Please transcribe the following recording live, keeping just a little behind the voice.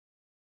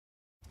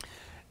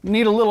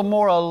Need a little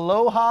more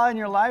aloha in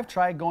your life?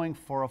 Try going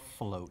for a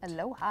float.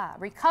 Aloha.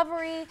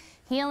 Recovery,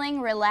 healing,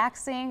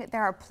 relaxing.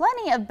 There are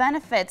plenty of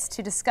benefits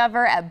to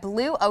discover at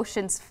Blue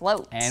Ocean's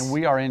Float. And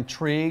we are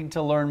intrigued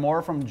to learn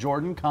more from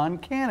Jordan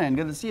Concannon.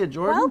 Good to see you,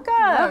 Jordan. Welcome.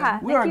 Aloha.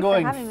 We Thank are you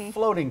going for having me.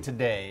 floating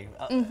today.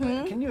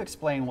 Can you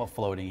explain what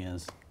floating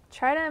is?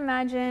 Try to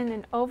imagine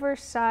an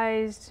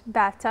oversized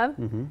bathtub.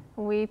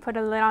 We put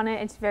a lid on it.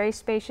 It's very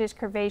spacious,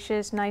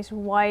 curvaceous, nice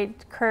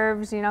white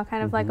curves, you know,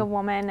 kind of like a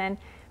woman, and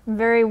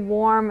very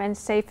warm and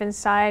safe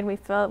inside. We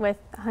fill it with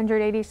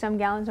 180 some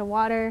gallons of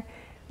water,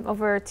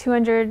 over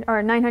 200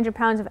 or 900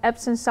 pounds of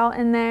Epsom salt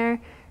in there.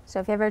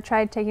 So if you ever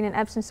tried taking an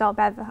Epsom salt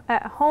bath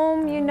at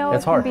home, you know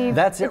It's it can hard. be.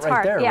 That's it it's right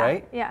hard. there, Yeah,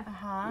 right?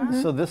 Yeah.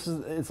 So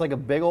it's like a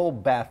big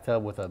old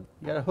bathtub with you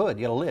got a hood,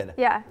 you got a lid.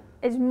 Yeah.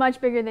 It's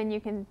much bigger than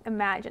you can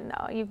imagine,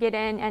 though. You get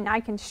in, and I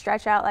can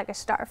stretch out like a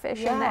starfish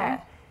in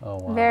there. Oh,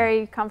 wow.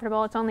 Very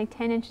comfortable. It's only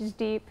 10 inches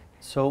deep.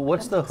 So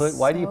what's the hood?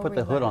 Why do you so put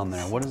the hood on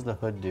there? What does the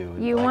hood do?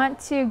 You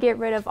want to get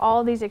rid of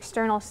all these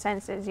external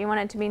senses. You want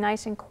it to be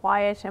nice and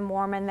quiet and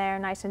warm in there,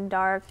 nice and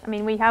dark. I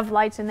mean, we have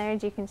lights in there,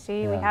 as you can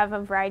see. We Yeah. have a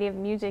variety of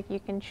music you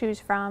can choose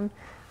from.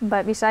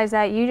 But besides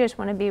that, you just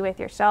want to be with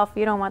yourself.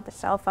 You don't want the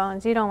cell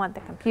phones. You don't want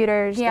the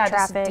computers, the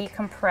traffic. Just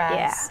decompress.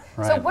 Yeah. So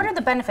Right. what are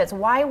the benefits?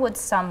 Why would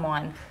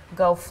someone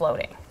go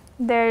floating?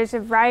 There's a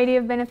variety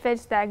of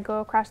benefits that go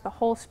across the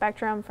whole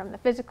spectrum, from the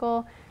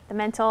physical, the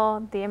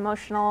mental, the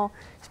emotional,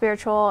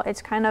 spiritual.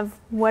 It's kind of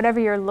whatever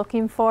you're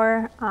looking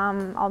for.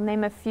 I'll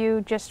name a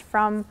few just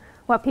from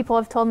what people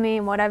have told me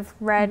and what I've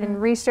read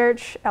and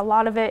researched. A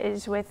lot of it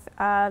is with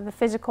the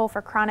physical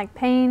for chronic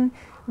pain,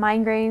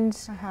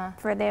 migraines.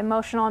 For the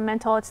emotional and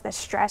mental, it's the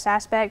stress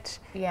aspect.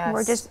 Yes.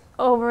 We're just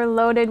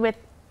overloaded with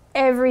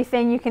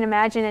everything you can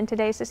imagine in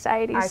today's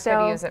society. I so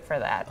could use it for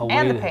that. A And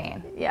way the to-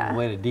 pain. Yeah. A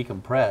way to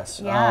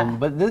decompress. Yeah.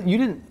 But you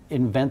didn't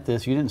invent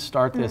this. You didn't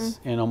start this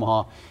in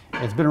Omaha.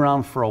 It's been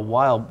around for a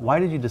while. Why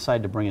did you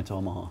decide to bring it to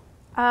Omaha?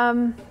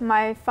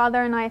 My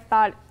father and I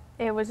thought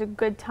it was a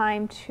good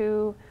time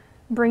to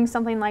bring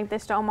something like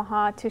this to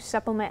Omaha to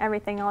supplement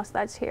everything else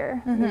that's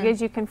here.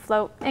 Because you can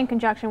float in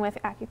conjunction with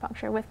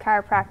acupuncture, with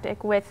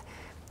chiropractic, with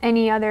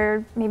any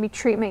other maybe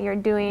treatment you're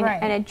doing, Right.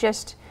 and it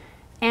just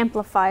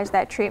amplifies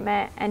that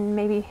treatment and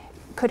maybe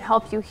could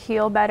help you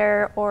heal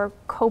better or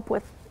cope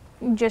with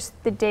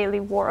just the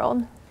daily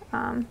world.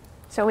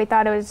 So we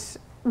thought it was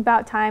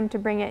about time to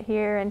bring it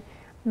here, and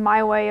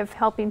my way of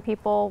helping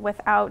people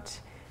without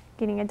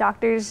getting a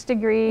doctor's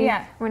degree.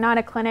 Yeah. We're not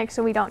a clinic,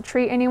 so we don't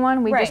treat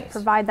anyone. We just Right.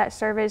 provide that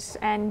service,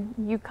 and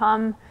you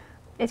come,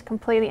 it's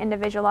completely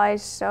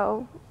individualized.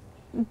 So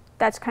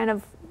that's kind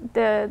of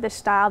the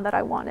style that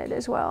I wanted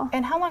as well.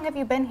 And how long have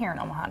you been here in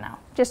Omaha now?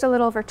 Just a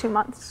little over 2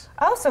 months.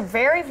 Oh, so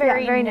very,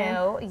 very, very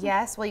new.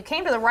 Yes. Well, you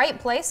came to the right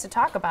place to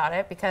talk about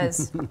it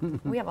because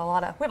we have a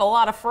lot of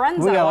friends.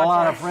 We that got a watch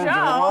lot our of friends that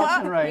show. are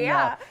watching right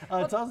Yeah.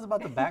 now. Tell us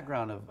about the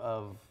background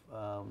of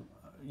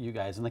you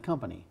guys and the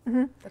company.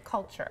 The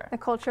culture. The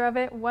culture of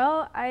it.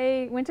 Well,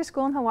 I went to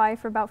school in Hawaii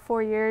for about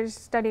 4 years,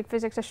 studied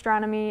physics,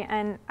 astronomy,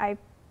 and I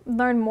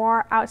learned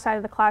more outside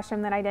of the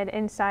classroom than I did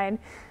inside.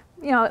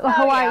 You know,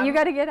 Hawaii, yeah. you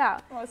got to get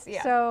out. Well,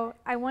 yeah. So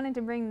I wanted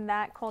to bring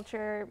that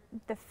culture,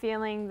 the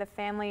feeling, the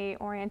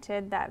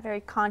family-oriented, that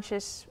very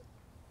conscious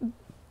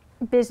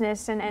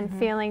business and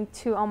feeling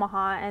to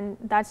Omaha, and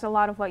that's a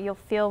lot of what you'll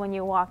feel when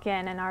you walk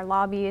in. And our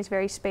lobby is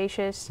very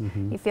spacious.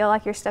 You feel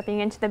like you're stepping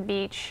into the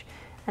beach,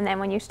 and then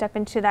when you step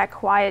into that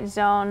quiet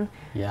zone,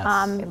 Yes.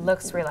 It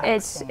looks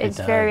relaxing. it's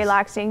It very does.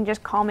 relaxing,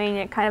 just calming.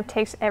 It kind of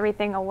takes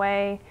everything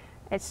away.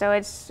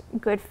 It's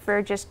good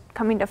for just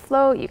coming to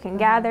float. You can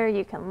gather,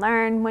 you can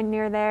learn when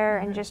you're there,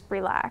 and just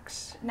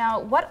relax. Now,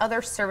 what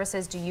other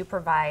services do you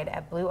provide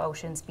at Blue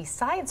Oceans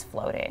besides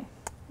floating?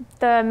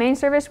 The main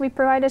service we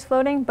provide is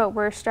floating, but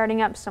we're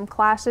starting up some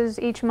classes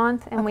each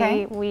month, and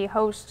Okay. we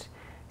host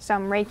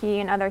some Reiki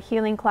and other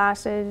healing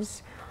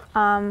classes.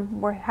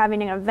 We're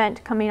having an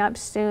event coming up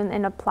soon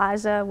in a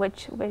plaza,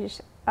 which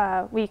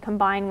we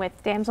combine with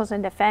Damsels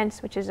in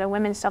Defense, which is a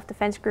women's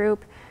self-defense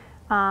group.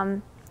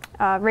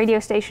 Radio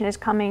station is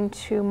coming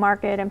to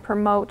market and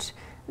promote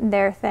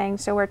their thing.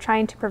 So we're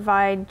trying to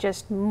provide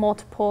just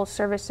multiple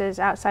services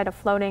outside of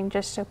floating,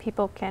 just so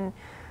people can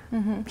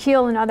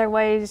heal in other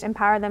ways,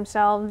 empower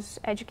themselves,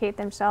 educate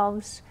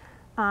themselves.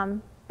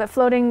 But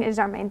floating is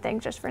our main thing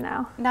just for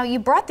now. Now, you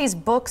brought these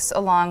books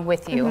along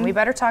with you, and we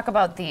better talk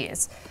about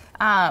these.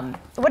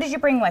 What did you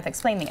bring with?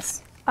 Explain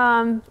these.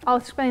 I'll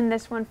explain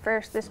this one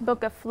first. This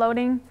book of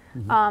floating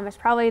is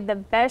probably the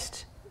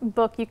best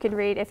book you could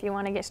read if you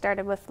want to get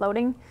started with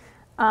floating.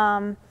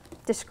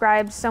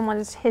 Describes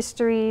someone's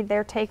history,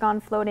 their take on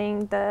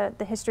floating,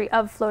 the history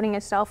of floating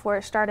itself, where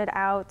it started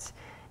out,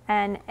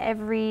 and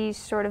every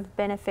sort of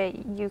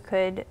benefit you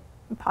could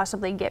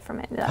possibly get from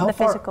it, the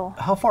physical.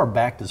 How far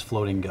back does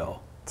floating go?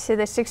 To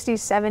the 60s,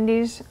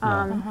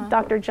 70s.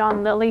 Dr.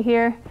 John Lilly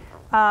here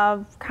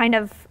kind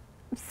of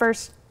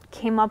first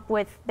came up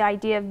with the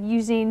idea of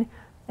using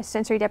a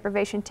sensory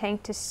deprivation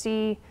tank to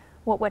see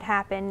what would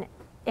happen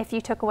if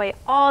you took away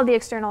all the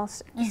external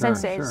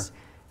senses.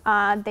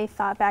 Sure. They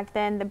thought back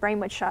then the brain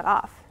would shut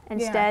off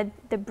Instead,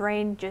 the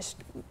brain just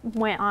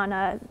went on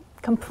a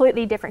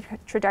completely different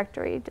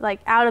trajectory, like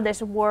out of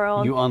this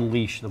world. You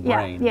unleash the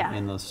brain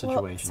in those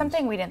situations. Well,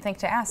 something we didn't think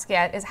to ask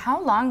yet is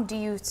how long do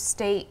you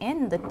stay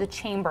in the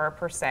chamber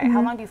per se?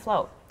 How long do you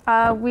float?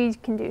 We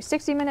can do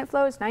 60-minute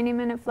floats,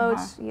 90-minute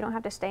floats. You don't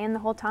have to stay in the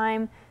whole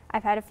time.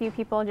 I've had a few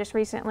people just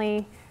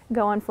recently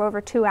go on for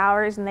over 2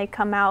 hours and they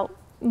come out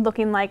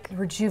looking like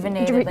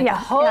rejuvenated, like a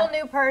whole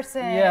new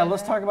person. Yeah,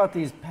 let's talk about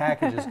these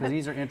packages because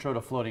these are intro to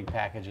floating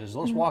packages.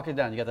 Let's walk it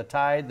down. You got the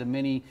Tide, the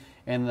mini,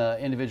 and the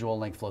individual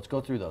length floats. Go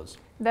through those.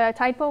 The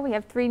Tide pool, we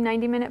have 3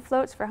 90-minute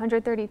floats for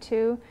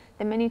 $132.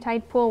 The mini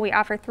Tide pool, we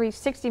offer 3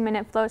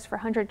 60-minute floats for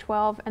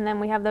 $112, and then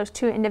we have those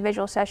 2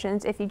 individual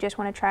sessions if you just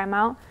want to try them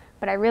out.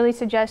 But I really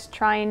suggest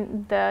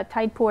trying the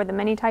Tide pool or the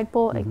mini Tide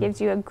pool. It gives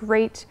you a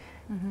great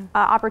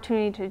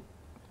opportunity to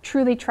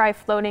truly try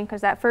floating,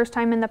 because that first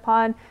time in the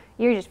pod,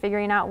 you're just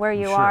figuring out where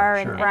you are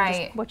and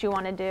just what you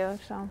want to do.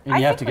 So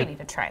I think we need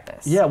to try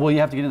this. Yeah, well, you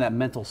have to get in that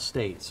mental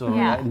state. So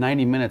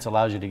 90 minutes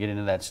allows you to get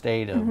into that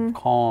state of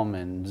calm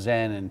and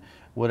zen and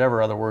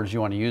whatever other words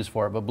you want to use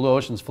for it. But Blue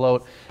Ocean's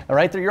float,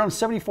 right there, you're on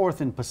 74th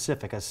and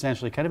Pacific,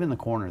 essentially, kind of in the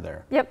corner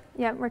there. Yep,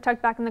 we're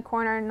tucked back in the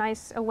corner,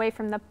 nice away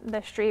from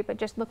the street, but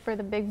just look for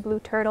the big blue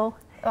turtle.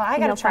 Oh, I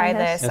gotta try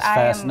this. It's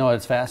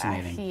it's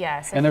fascinating.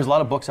 Yes. And there's a lot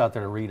of books out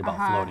there to read about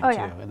floating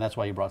too, and that's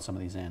why you brought some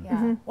of these in.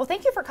 Yeah. Well,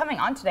 thank you for coming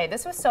on today.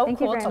 This was so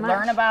cool to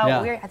learn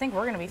about. Yeah. I think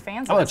we're gonna be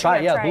fans I'm of gonna this. try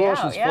it. Yeah,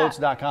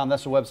 BlueOceansFloats.com.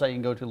 That's the website you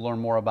can go to learn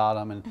more about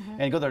them,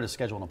 and go there to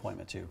schedule an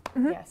appointment too.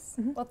 Yes.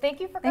 Well, thank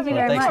you for coming. Thank you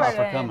very much. Thanks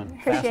a lot for coming.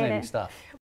 Appreciate Fascinating it. stuff.